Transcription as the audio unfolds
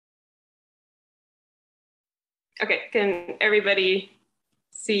Okay, can everybody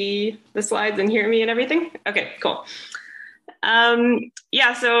see the slides and hear me and everything? Okay, cool.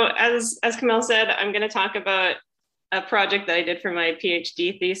 Yeah, so as Camille said, I'm going to talk about a project that I did for my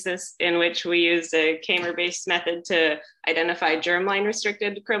PhD thesis in which we used a Kamer-based method to identify germline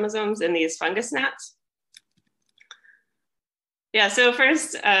restricted chromosomes in these fungus gnats. Yeah, so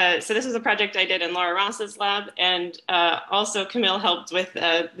first, so this is a project I did in Laura Ross's lab, and also Camille helped with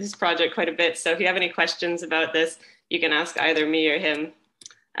this project quite a bit. So if you have any questions about this, you can ask either me or him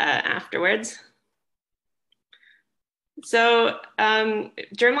afterwards. So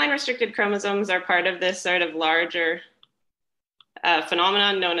germline restricted chromosomes are part of this sort of larger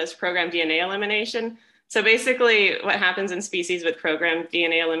phenomenon known as programmed DNA elimination. So basically what happens in species with programmed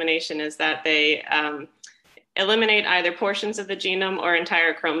DNA elimination is that they eliminate either portions of the genome or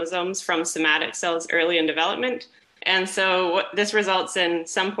entire chromosomes from somatic cells early in development. And so this results in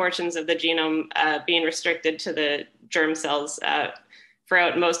some portions of the genome being restricted to the germ cells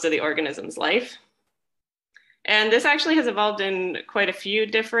throughout most of the organism's life. And this actually has evolved in quite a few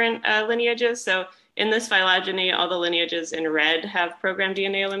different lineages. So in this phylogeny, all the lineages in red have programmed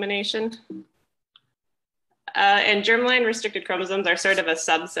DNA elimination. And germline restricted chromosomes are sort of a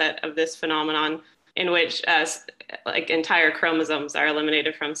subset of this phenomenon in which like entire chromosomes are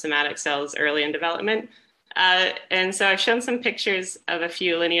eliminated from somatic cells early in development. And so I've shown some pictures of a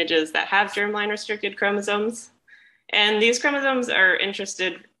few lineages that have germline restricted chromosomes. And these chromosomes are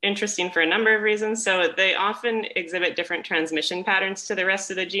interesting for a number of reasons. So they often exhibit different transmission patterns to the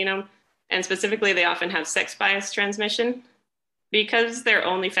rest of the genome. And specifically, they often have sex bias transmission. Because they're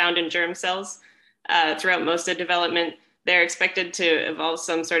only found in germ cells throughout most of development, they're expected to evolve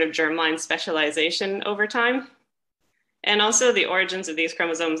some sort of germline specialization over time. And also the origins of these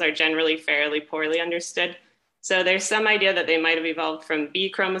chromosomes are generally fairly poorly understood. So there's some idea that they might have evolved from B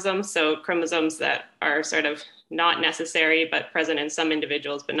chromosomes, so chromosomes that are sort of not necessary but present in some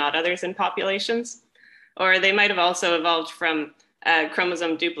individuals but not others in populations. Or they might have also evolved from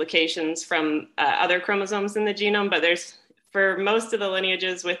chromosome duplications from other chromosomes in the genome, but there's, for most of the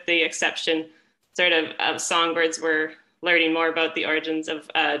lineages, with the exception sort of songbirds, we're learning more about the origins of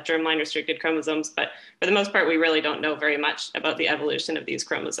germline restricted chromosomes, but for the most part, we really don't know very much about the evolution of these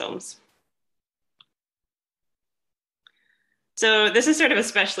chromosomes. So this is sort of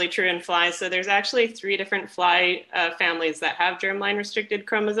especially true in flies. So there's actually 3 different fly families that have germline restricted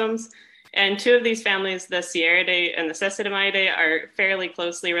chromosomes. And 2 of these families, the Sierridae and the Cecidomyidae, are fairly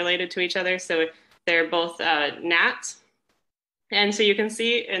closely related to each other. So they're both gnats. And so you can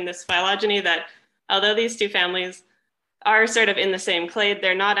see in this phylogeny that although these 2 families are sort of in the same clade,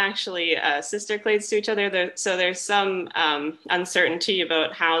 they're not actually sister clades to each other. So there's some uncertainty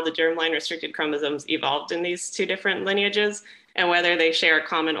about how the germline restricted chromosomes evolved in these 2 different lineages and whether they share a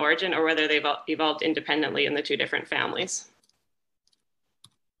common origin or whether they've evolved independently in the 2 different families.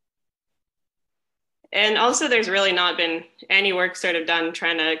 And also there's really not been any work sort of done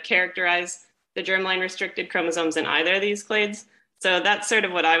trying to characterize the germline restricted chromosomes in either of these clades. So that's sort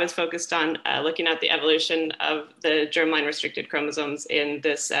of what I was focused on, looking at the evolution of the germline restricted chromosomes in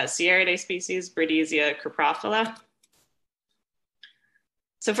this Sierridae species, Bradisia coprophila.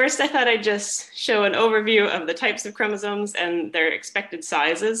 So first I thought I'd just show an overview of the types of chromosomes and their expected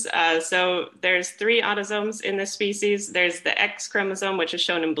sizes. So there's 3 autosomes in this species. There's the X chromosome, which is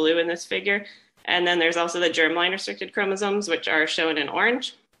shown in blue in this figure. And then there's also the germline restricted chromosomes, which are shown in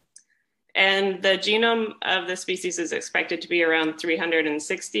orange. And the genome of the species is expected to be around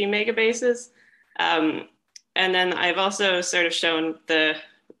 360 megabases. And then I've also sort of shown the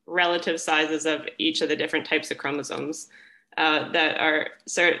relative sizes of each of the different types of chromosomes that are,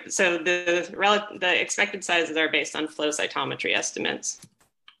 so the expected sizes are based on flow cytometry estimates.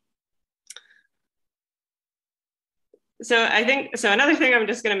 So I think, so another thing I'm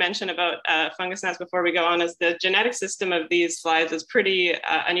just going to mention about fungus gnats before we go on is the genetic system of these flies is pretty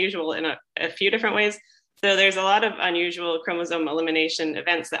unusual in a few different ways. So there's a lot of unusual chromosome elimination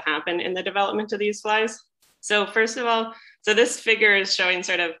events that happen in the development of these flies. So first of all, so this figure is showing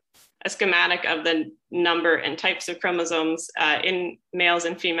sort of a schematic of the number and types of chromosomes in males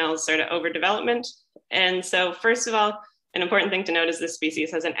and females sort of over development. And so first of all, an important thing to note is this species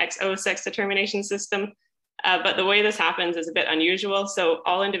has an XO sex determination system. But the way this happens is a bit unusual. So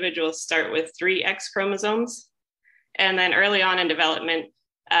all individuals start with 3 X chromosomes. And then early on in development,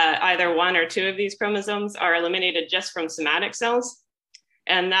 either 1 or 2 of these chromosomes are eliminated just from somatic cells.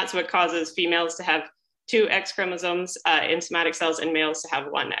 And that's what causes females to have 2 X chromosomes in somatic cells and males to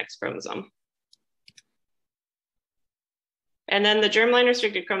have 1 X chromosome. And then the germline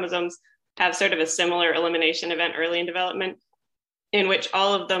restricted chromosomes have sort of a similar elimination event early in development, in which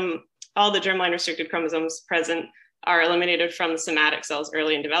all of them all the germline restricted chromosomes present are eliminated from somatic cells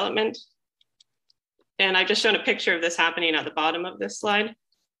early in development. And I've just shown a picture of this happening at the bottom of this slide.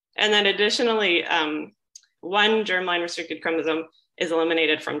 And then additionally, one germline restricted chromosome is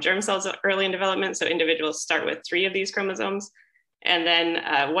eliminated from germ cells early in development. So individuals start with 3 of these chromosomes. And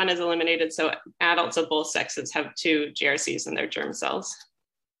then one is eliminated. So adults of both sexes have 2 GRCs in their germ cells.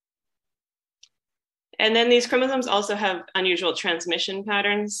 And then these chromosomes also have unusual transmission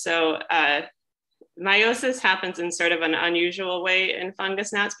patterns. So meiosis happens in sort of an unusual way in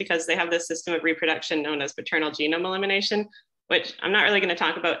fungus gnats because they have this system of reproduction known as paternal genome elimination, which I'm not really going to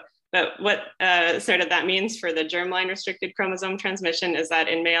talk about. But what sort of that means for the germline restricted chromosome transmission is that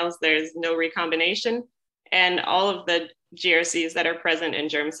in males, there's no recombination, and all of the GRCs that are present in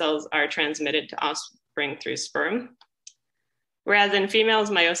germ cells are transmitted to offspring through sperm. Whereas in females,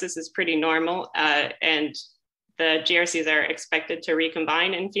 meiosis is pretty normal, and the GRCs are expected to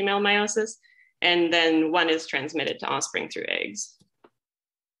recombine in female meiosis, and then one is transmitted to offspring through eggs.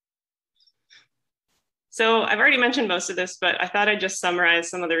 So I've already mentioned most of this, but I thought I'd just summarize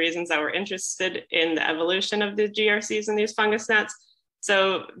some of the reasons that we're interested in the evolution of the GRCs in these fungus gnats.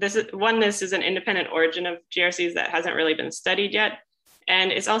 So this is an independent origin of GRCs that hasn't really been studied yet.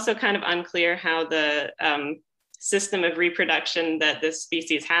 And it's also kind of unclear how the system of reproduction that this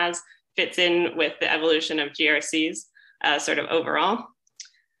species has fits in with the evolution of GRCs sort of overall.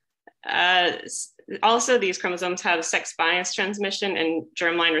 Also, these chromosomes have sex bias transmission and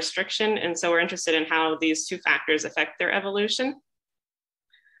germline restriction. And so we're interested in how these 2 factors affect their evolution.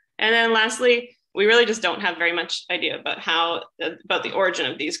 And then lastly, we really just don't have very much idea about the origin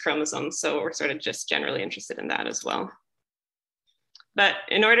of these chromosomes. So we're sort of just generally interested in that as well. But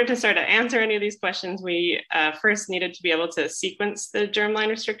in order to sort of answer any of these questions, we first needed to be able to sequence the germline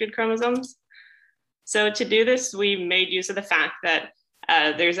restricted chromosomes. So to do this, we made use of the fact that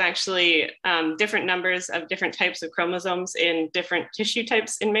there's actually different numbers of different types of chromosomes in different tissue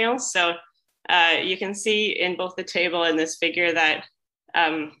types in males. So you can see in both the table and this figure that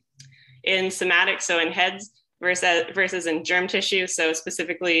in somatic, so in heads versus in germ tissue, so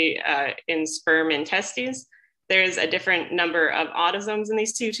specifically in sperm and testes, there's a different number of autosomes in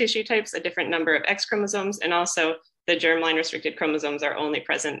these 2 tissue types, a different number of X chromosomes, and also the germline restricted chromosomes are only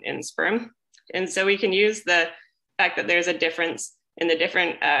present in sperm. And so we can use the fact that there's a difference in the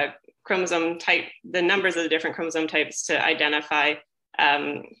different chromosome type, the numbers of the different chromosome types to identify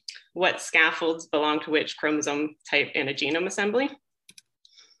what scaffolds belong to which chromosome type in a genome assembly.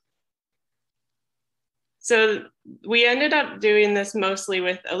 So we ended up doing this mostly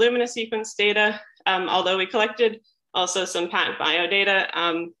with Illumina sequence data, although we collected also some PacBio data,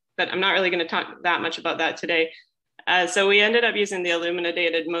 but I'm not really going to talk that much about that today. So we ended up using the Illumina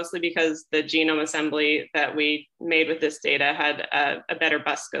data mostly because the genome assembly that we made with this data had a better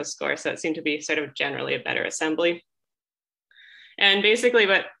BUSCO score. So it seemed to be sort of generally a better assembly. And basically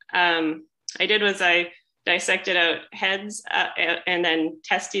what I did was I dissected out heads and then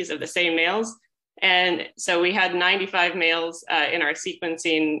testes of the same males. And so we had 95 males in our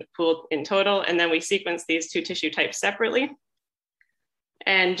sequencing pool in total. And then we sequenced these 2 tissue types separately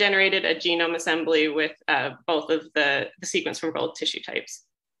and generated a genome assembly with both of the sequence from both tissue types.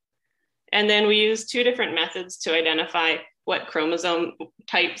 And then we used 2 different methods to identify what chromosome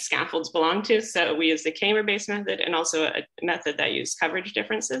type scaffolds belong to. So we used the Kamer-based method and also a method that used coverage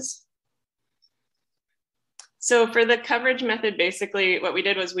differences. So for the coverage method, basically what we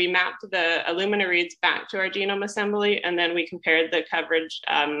did was we mapped the Illumina reads back to our genome assembly, and then we compared the coverage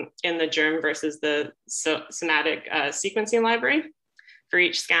in the germ versus the somatic sequencing library for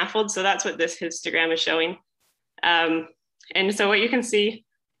each scaffold. So that's what this histogram is showing. And so what you can see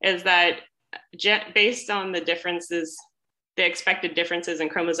is that based on the differences, the expected differences in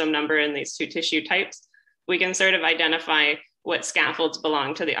chromosome number in these 2 tissue types, we can sort of identify what scaffolds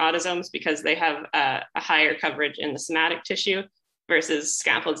belong to the autosomes because they have a higher coverage in the somatic tissue versus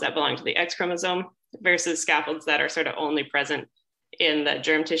scaffolds that belong to the X chromosome versus scaffolds that are sort of only present in the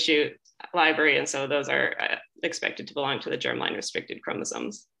germ tissue library. And so those are expected to belong to the germline restricted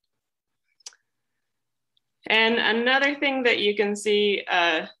chromosomes. And another thing that you can see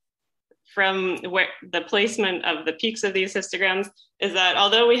from where the placement of the peaks of these histograms is that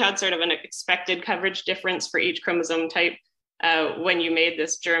although we had sort of an expected coverage difference for each chromosome type, when you made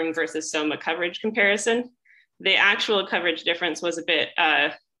this germ versus soma coverage comparison, the actual coverage difference was a bit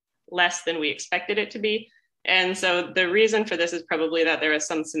less than we expected it to be. And so the reason for this is probably that there was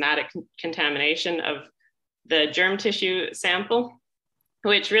some somatic contamination of the germ tissue sample,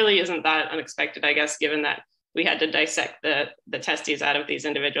 which really isn't that unexpected, I guess, given that we had to dissect the testes out of these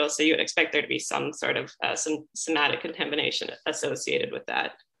individuals. So you would expect there to be some sort of some somatic contamination associated with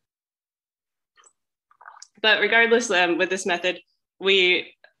that. But regardless, with this method,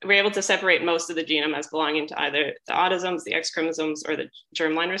 we were able to separate most of the genome as belonging to either the autosomes, the X chromosomes, or the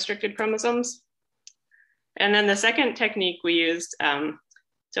germline restricted chromosomes. And then the second technique we used to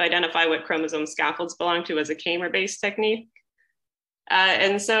identify what chromosome scaffolds belong to was a Kamer-based technique.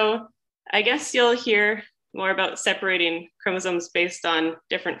 And so I guess you'll hear more about separating chromosomes based on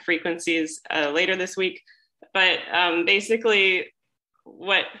different frequencies later this week. But basically,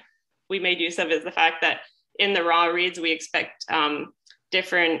 what we made use of is the fact that in the raw reads, we expect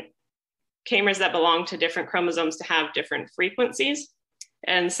different Kamers that belong to different chromosomes to have different frequencies.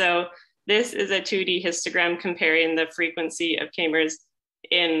 And so this is a 2D histogram comparing the frequency of Kamers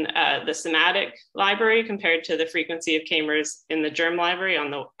in the somatic library compared to the frequency of Kamers in the germ library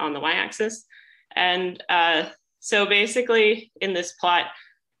on the y-axis. And so basically in this plot,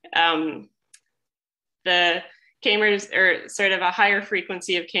 the Kamers, or sort of a higher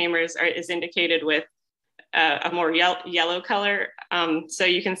frequency of Kamers, is indicated with a more yellow color. So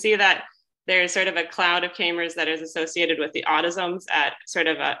you can see that there's sort of a cloud of Kamers that is associated with the autosomes at sort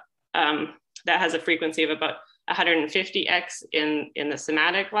of a, that has a frequency of about 150x in the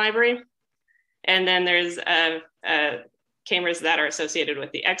somatic library. And then there's Kamers that are associated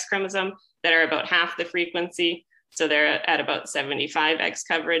with the X chromosome that are about half the frequency. So they're at about 75x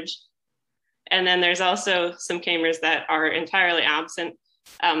coverage. And then there's also some Kamers that are entirely absent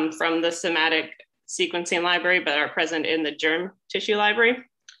from the somatic sequencing library, but are present in the germ tissue library.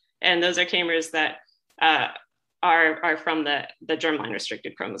 And those are Kamers that are from the germline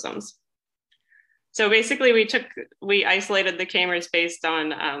restricted chromosomes. So basically we isolated the Kamers based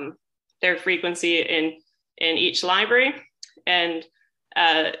on their frequency in each library. And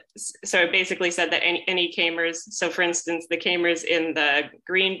so it basically said that any Kamers, so for instance, the Kamers in the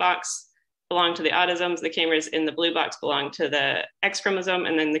green box belong to the autosomes, the Kamers in the blue box belong to the X chromosome,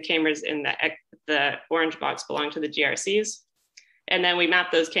 and then the Kamers in the orange box belong to the GRCs. And then we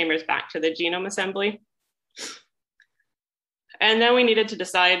mapped those Kamers back to the genome assembly. And then we needed to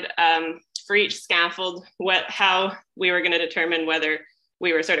decide for each scaffold how we were going to determine whether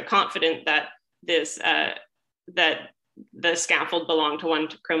we were sort of confident that that the scaffold belonged to one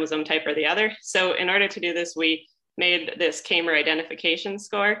chromosome type or the other. So in order to do this, we made this Kamer identification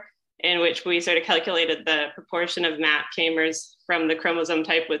score, in which we sort of calculated the proportion of mapped Kamers from the chromosome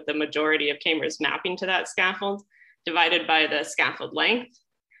type with the majority of Kamers mapping to that scaffold, divided by the scaffold length.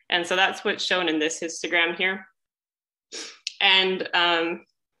 And so that's what's shown in this histogram here. And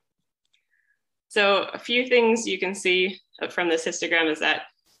so a few things you can see from this histogram is that,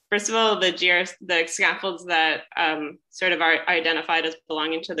 first of all, the scaffolds that sort of are identified as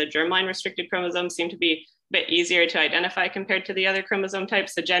belonging to the germline restricted chromosomes seem to be a bit easier to identify compared to the other chromosome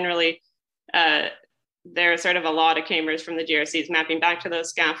types. So generally, there are sort of a lot of Kamers from the GRCs mapping back to those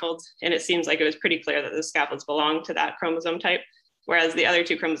scaffolds. And it seems like it was pretty clear that those scaffolds belong to that chromosome type, whereas the other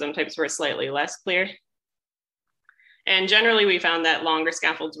two chromosome types were slightly less clear. And generally, we found that longer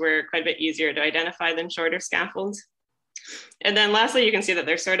scaffolds were quite a bit easier to identify than shorter scaffolds. And then lastly, you can see that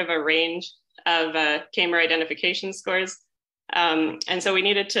there's sort of a range of Kamer identification scores. And so we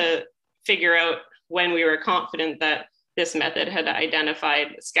needed to figure out when we were confident that this method had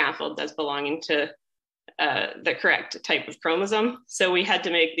identified scaffolds as belonging to the correct type of chromosome. So we had to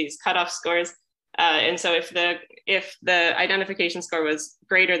make these cutoff scores. And so if the identification score was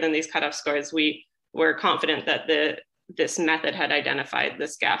greater than these cutoff scores, we were confident that this method had identified the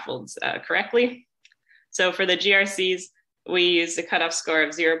scaffolds correctly. So for the GRCs, we used a cutoff score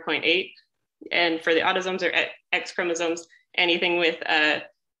of 0.8. And for the autosomes or X chromosomes, anything with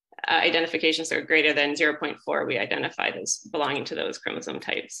identification score greater than 0.4, we identified as belonging to those chromosome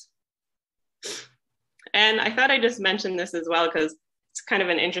types. And I thought I'd just mention this as well, because it's kind of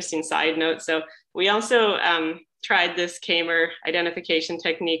an interesting side note. So we also tried this Kamer identification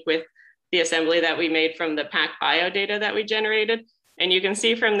technique with the assembly that we made from the PacBio data that we generated. And you can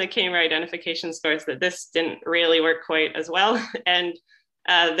see from the Kamer identification scores that this didn't really work quite as well. And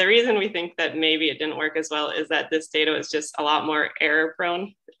the reason we think that maybe it didn't work as well is that this data was just a lot more error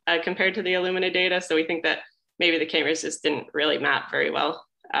prone compared to the Illumina data. So we think that maybe the Kamers just didn't really map very well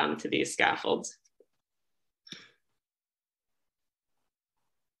to these scaffolds.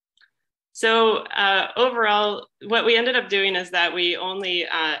 So overall, what we ended up doing is that we only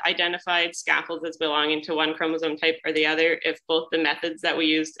identified scaffolds as belonging to one chromosome type or the other if both the methods that we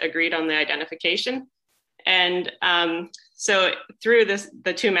used agreed on the identification. And so through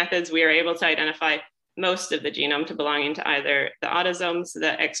the two methods, we are able to identify most of the genome to belonging to either the autosomes,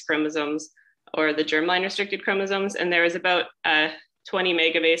 the X chromosomes, or the germline restricted chromosomes. And there was about 20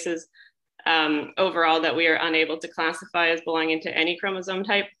 megabases overall that we are unable to classify as belonging to any chromosome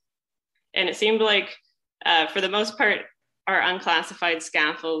type. And it seemed like For the most part, our unclassified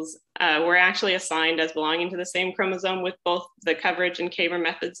scaffolds were actually assigned as belonging to the same chromosome with both the coverage and Kamer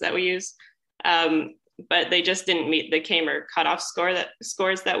methods that we use. But they just didn't meet the Kamer cutoff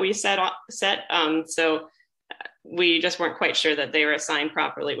scores that we set. So we just weren't quite sure that they were assigned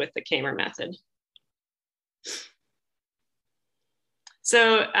properly with the Kamer method.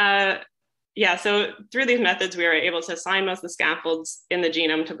 So so through these methods, we were able to assign most of the scaffolds in the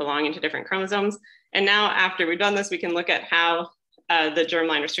genome to belonging to different chromosomes. And now after we've done this, we can look at how the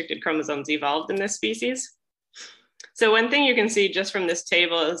germline restricted chromosomes evolved in this species. So one thing you can see just from this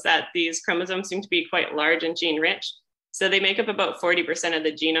table is that these chromosomes seem to be quite large and gene rich. So they make up about 40% of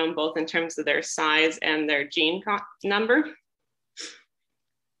the genome, both in terms of their size and their gene number.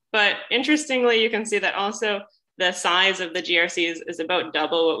 But interestingly, you can see that also the size of the GRCs is about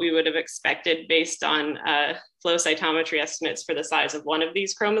double what we would have expected based on flow cytometry estimates for the size of one of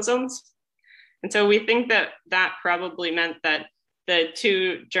these chromosomes. And so we think that that probably meant that the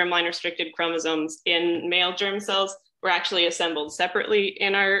two germline restricted chromosomes in male germ cells were actually assembled separately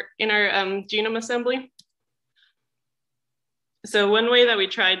in our genome assembly. So one way that we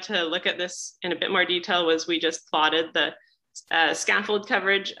tried to look at this in a bit more detail was we just plotted the scaffold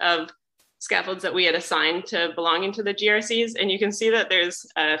coverage of scaffolds that we had assigned to belonging to the GRCs. And you can see that there's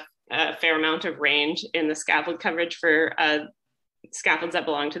a fair amount of range in the scaffold coverage for scaffolds that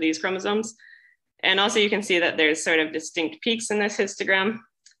belong to these chromosomes. And also you can see that there's sort of distinct peaks in this histogram.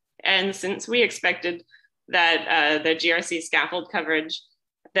 And since we expected that the GRC scaffold coverage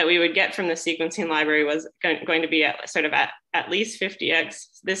that we would get from the sequencing library was going to be at least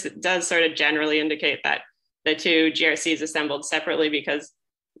 50x, this does sort of generally indicate that the two GRCs assembled separately, because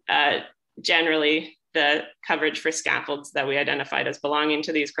generally the coverage for scaffolds that we identified as belonging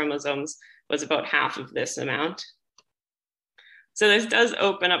to these chromosomes was about half of this amount. So this does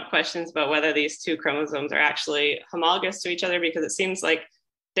open up questions about whether these two chromosomes are actually homologous to each other, because it seems like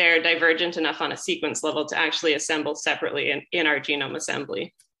they're divergent enough on a sequence level to actually assemble separately in our genome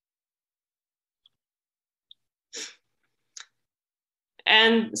assembly.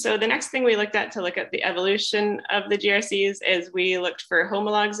 And so the next thing we looked at to look at the evolution of the GRCs is we looked for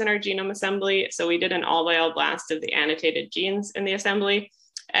homologs in our genome assembly. So we did an all-by-all blast of the annotated genes in the assembly.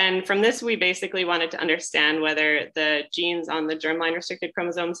 And from this, we basically wanted to understand whether the genes on the germline restricted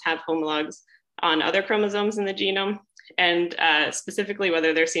chromosomes have homologs on other chromosomes in the genome, and specifically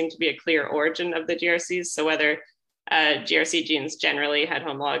whether there seemed to be a clear origin of the GRCs. So whether GRC genes generally had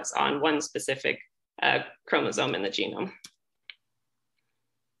homologs on one specific chromosome in the genome.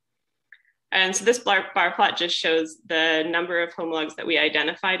 And so this bar plot just shows the number of homologs that we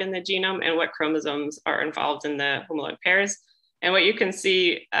identified in the genome and what chromosomes are involved in the homolog pairs. And what you can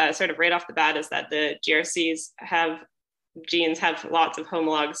see sort of right off the bat is that the GRCs genes have lots of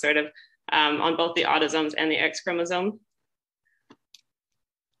homologs sort of on both the autosomes and the X chromosome.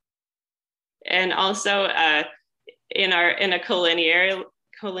 And also in a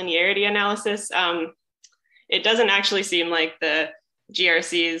collinearity analysis, it doesdoesn't actually seem like the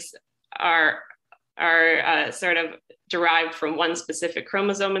GRCs are sort of derived from one specific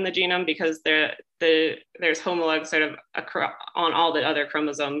chromosome in the genome, because there's homologs sort of on all the other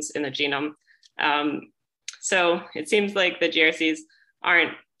chromosomes in the genome. So it seems like the GRCs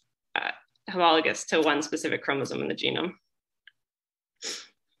aren't homologous to one specific chromosome in the genome.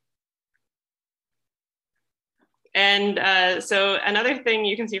 And so another thing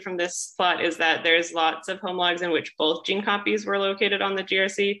you can see from this plot is that there's lots of homologs in which both gene copies were located on the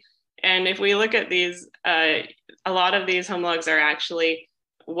GRC. And if we look at these, a lot of these homologs are actually,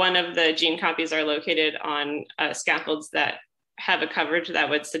 one of the gene copies are located on scaffolds that have a coverage that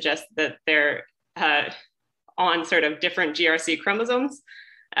would suggest that they're on sort of different GRC chromosomes.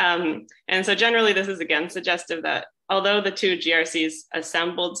 And so generally this is again suggestive that although the two GRCs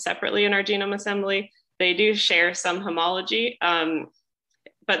assembled separately in our genome assembly, they do share some homology,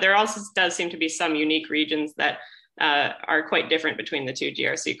 but there also does seem to be some unique regions that are quite different between the two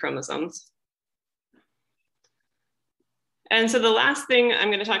GRC chromosomes. And so the last thing I'm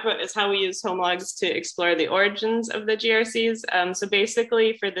going to talk about is how we use homologs to explore the origins of the GRCs. So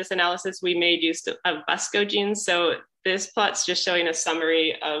basically for this analysis, we made use of BUSCO genes. So this plot's just showing a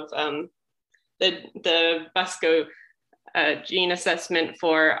summary of the BUSCO gene assessment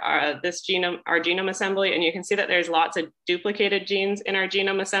for our genome assembly. And you can see that there's lots of duplicated genes in our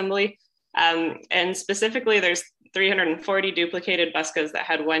genome assembly. And specifically, there's 340 duplicated BUSCOs that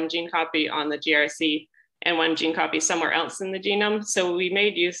had one gene copy on the GRC and one gene copy somewhere else in the genome. So we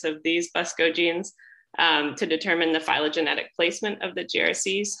made use of these BUSCO genes to determine the phylogenetic placement of the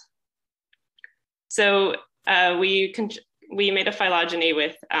GRCs. So we made a phylogeny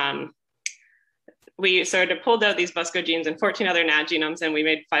with we sort of pulled out these busco genes and 14 other gnat genomes, and we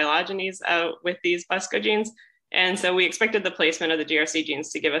made phylogenies with these busco genes. And so we expected the placement of the GRC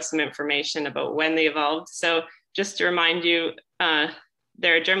genes to give us some information about when they evolved. So just to remind you,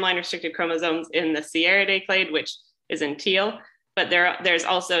 there are germline restricted chromosomes in the Sierridae clade, which is in teal, but there's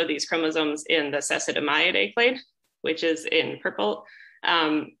also these chromosomes in the Cecidomyidae clade, which is in purple.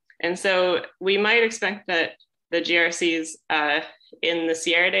 And so we might expect that the GRCs in the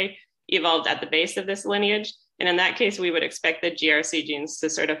Sierridae evolved at the base of this lineage. And in that case, we would expect the GRC genes to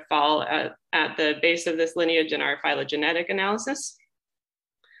sort of fall at the base of this lineage in our phylogenetic analysis.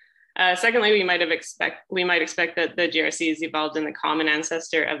 Secondly, we might expect that the GRCs evolved in the common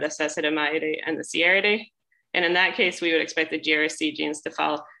ancestor of the Cecidomyidae and the Sierridae. And in that case, we would expect the GRC genes to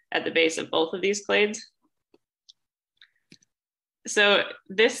fall at the base of both of these clades. So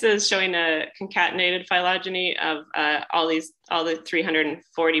this is showing a concatenated phylogeny of all the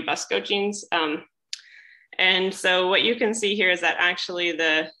 340 busco genes. And so what you can see here is that actually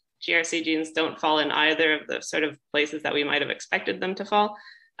the GRC genes don't fall in either of the sort of places that we might have expected them to fall.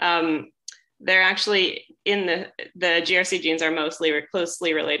 They're actually in the GRC genes are mostly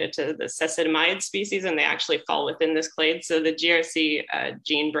closely related to the Cecidomyid species, and they actually fall within this clade. So the GRC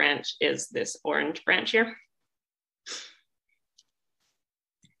gene branch is this orange branch here.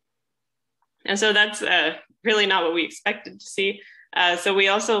 And so that's really not what we expected to see. So we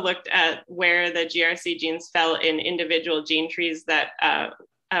also looked at where the GRC genes fell in individual gene trees that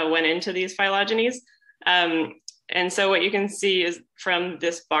went into these phylogenies. And so what you can see is from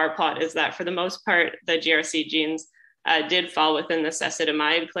this bar plot is that for the most part, the GRC genes did fall within the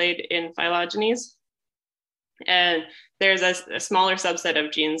Cecidomyid clade in phylogenies. And there's a smaller subset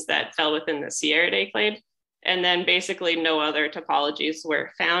of genes that fell within the Sierridae clade. And then basically no other topologies were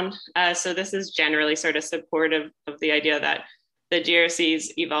found. So this is generally sort of supportive of the idea that the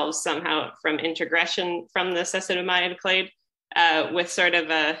GRCs evolved somehow from integration from the Cecidomyid clade with sort of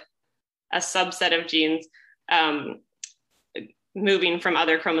a subset of genes moving from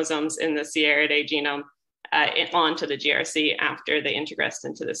other chromosomes in the Sierridae genome onto the GRC after they introgressed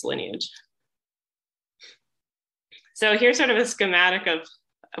into this lineage. So here's sort of a schematic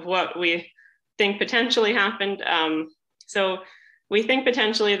of what we think potentially happened. So we think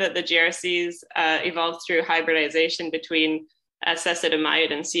potentially that the GRCs evolved through hybridization between a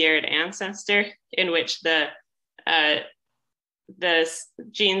Cecidomyid and Sierrid ancestor, in which the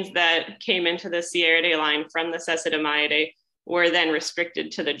genes that came into the Sierridae line from the Cecidomyidae were then restricted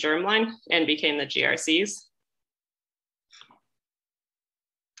to the germline and became the GRCs.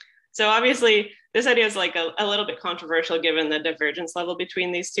 So obviously, this idea is like a little bit controversial given the divergence level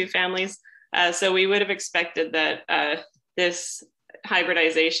between these two families. So we would have expected that this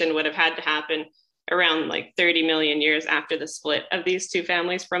hybridization would have had to happen around like 30 million years after the split of these two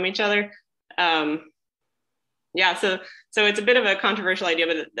families from each other. Yeah, so it's a bit of a controversial idea,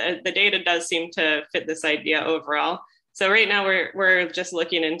 but the data does seem to fit this idea overall. So right now we're just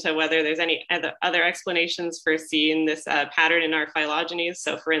looking into whether there's any other explanations for seeing this pattern in our phylogenies.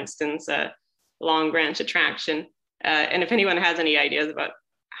 So for instance, long branch attraction. And if anyone has any ideas about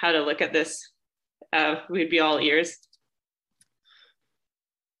how to look at this, we'd be all ears.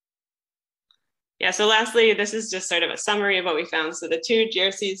 Yeah, so lastly, this is just sort of a summary of what we found. So the two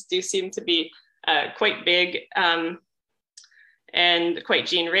GRCs do seem to be quite big and quite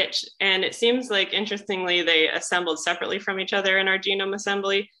gene rich. And it seems like, interestingly, they assembled separately from each other in our genome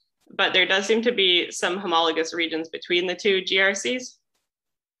assembly, but there does seem to be some homologous regions between the two GRCs.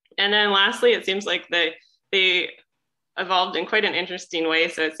 And then lastly, it seems like they evolved in quite an interesting way.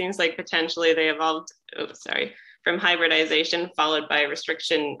 So it seems like potentially they evolved, from hybridization followed by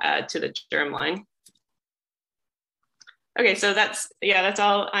restriction to the germline. Okay, so that's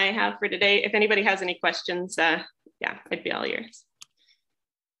all I have for today. If anybody has any questions, yeah, I'd be all ears.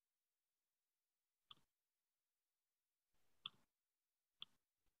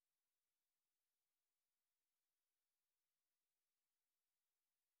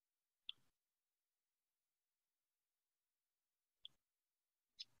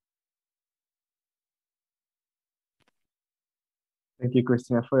 Thank you,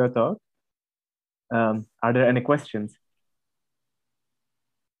 Christina, for your talk. Are there any questions?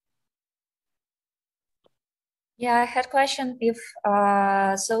 Yeah, I had a question if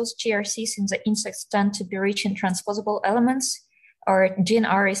those GRCs in the insects tend to be rich in transposable elements or gene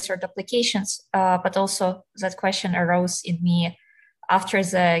arrays or duplications, but also that question arose in me after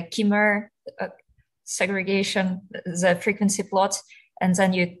the chimer segregation, the frequency plots, and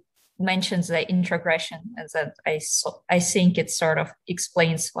then you mentioned the introgression, and that I think it sort of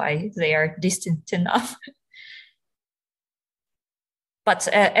explains why they are distant enough. But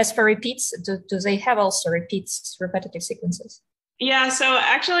as for repeats, do they have also repeats, repetitive sequences? Yeah, so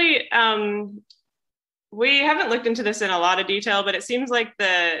actually, we haven't looked into this in a lot of detail, but it seems like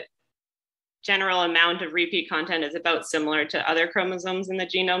the general amount of repeat content is about similar to other chromosomes in the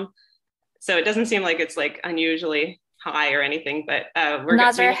genome. So it doesn't seem like it's like unusually high or anything, but on the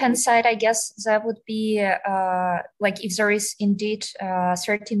other hand side, I guess that would be like if there is indeed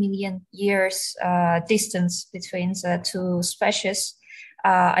 30 million years distance between the two species,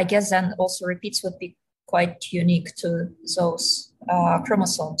 I guess then also repeats would be quite unique to those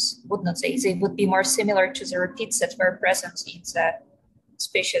chromosomes, would not they? They would be more similar to the repeats that were present in the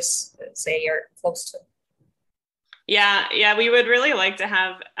species they are close to. Yeah, we would really like to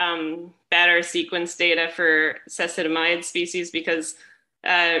have better sequence data for cecidomyid species because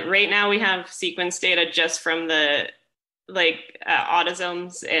right now we have sequence data just from the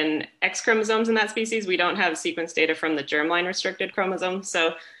autosomes and X chromosomes in that species. We don't have sequence data from the germline restricted chromosome.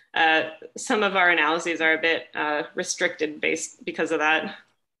 So some of our analyses are a bit restricted because of that.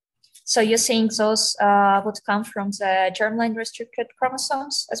 So you're saying those would come from the germline restricted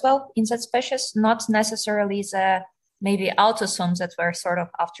chromosomes as well in that species, not necessarily the maybe autosomes that were sort of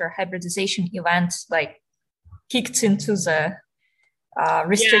after hybridization events like kicked into the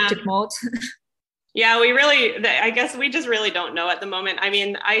restricted mode. Yeah, I guess we just really don't know at the moment. I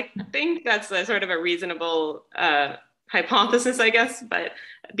mean, I think that's a sort of a reasonable hypothesis, I guess, but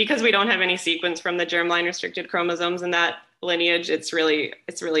because we don't have any sequence from the germline restricted chromosomes in that lineage, it's really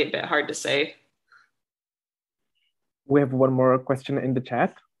a bit hard to say. We have one more question in the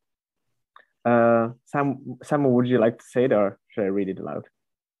chat. Sam, would you like to say it or should I read it aloud?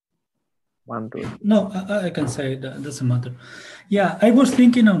 No, I can say it. That doesn't matter. Yeah, I was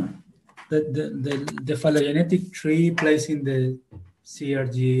thinking on the phylogenetic tree placing the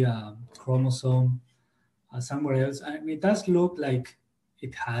CRG chromosome somewhere else. I mean, it does look like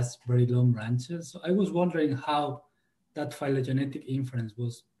it has very long branches. So I was wondering how that phylogenetic inference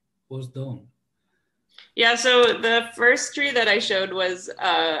was done. Yeah, so the first tree that I showed was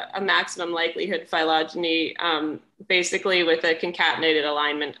a maximum likelihood phylogeny, basically with a concatenated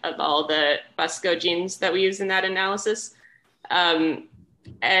alignment of all the BUSCO genes that we use in that analysis.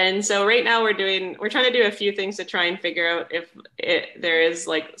 And so right now we're trying to do a few things to try and figure out if there is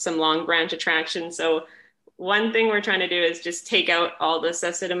like some long branch attraction. So one thing we're trying to do is just take out all the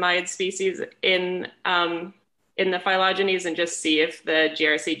cecidomyid species in the phylogenies and just see if the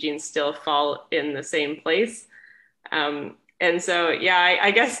GRC genes still fall in the same place. And so, yeah,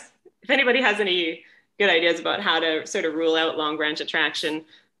 I guess if anybody has any good ideas about how to sort of rule out long branch attraction,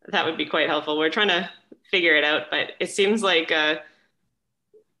 that would be quite helpful. We're trying to figure it out, but it seems like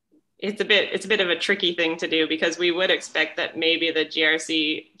it's a bit of a tricky thing to do because we would expect that maybe the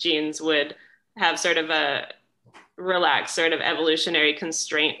GRC genes would have sort of a relaxed sort of evolutionary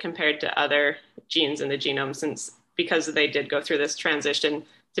constraint compared to other genes in the genome because they did go through this transition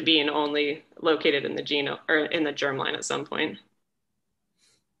to being only located in the genome or in the germline at some point.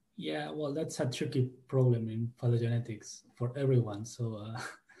 Yeah, well, that's a tricky problem in phylogenetics for everyone. So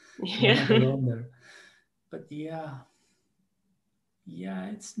yeah. We're not alone there. But yeah,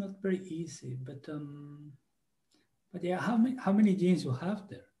 it's not very easy. But yeah, how many genes you have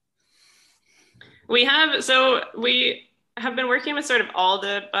there? We have been working with sort of all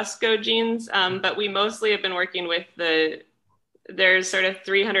the BUSCO genes, but we mostly have been working with there's sort of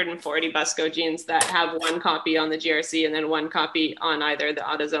 340 BUSCO genes that have one copy on the GRC and then one copy on either the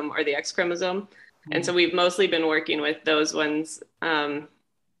autosome or the X chromosome. Mm-hmm. And so we've mostly been working with those ones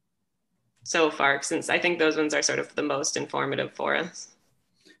so far, since I think those ones are sort of the most informative for us.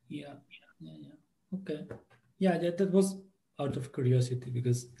 Yeah. Okay. Yeah, that was out of curiosity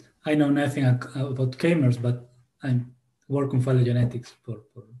because I know nothing about K-mers, but I work on phylogenetics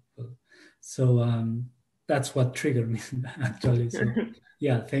so that's what triggered me actually. So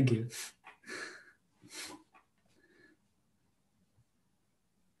yeah, thank you.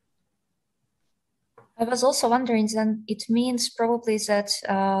 I was also wondering then it means probably that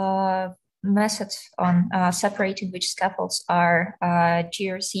methods on separating which scaffolds are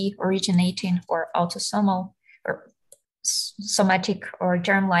GRC originating or autosomal or somatic or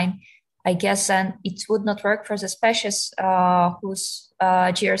germline, I guess then it would not work for the species whose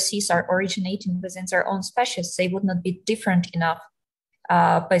GRCs are originating within their own species. They would not be different enough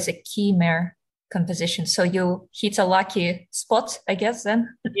by the chimer composition. So you hit a lucky spot, I guess, then.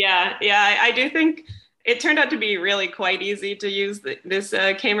 Yeah, I do think it turned out to be really quite easy to use this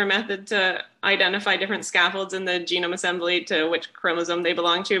chimer method to identify different scaffolds in the genome assembly to which chromosome they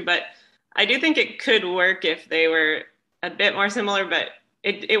belong to. But I do think it could work if they were a bit more similar, but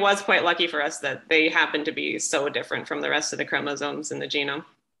it was quite lucky for us that they happened to be so different from the rest of the chromosomes in the genome.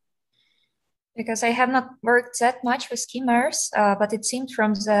 Because I have not worked that much with chimeras, but it seemed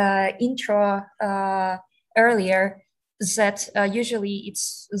from the intro earlier that usually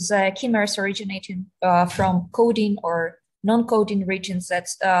it's the chimeras originating from coding or non-coding regions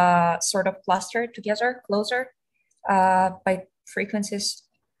that sort of cluster together closer by frequencies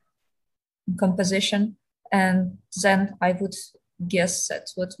composition. And then I would guess that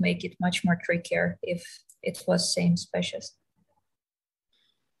would make it much more trickier if it was same species.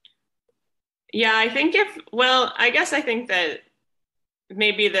 Yeah, I think I think that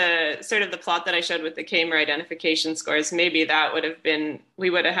maybe the sort of the plot that I showed with the Kamer identification scores, maybe that would have been, we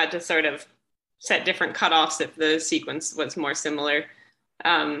would have had to sort of set different cutoffs if the sequence was more similar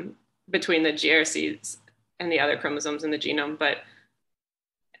between the GRCs and the other chromosomes in the genome. But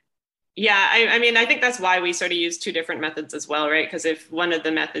yeah, I mean, I think that's why we sort of use two different methods as well, right? Because if one of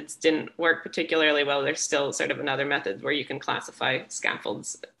the methods didn't work particularly well, there's still sort of another method where you can classify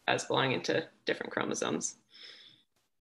scaffolds as belonging to different chromosomes.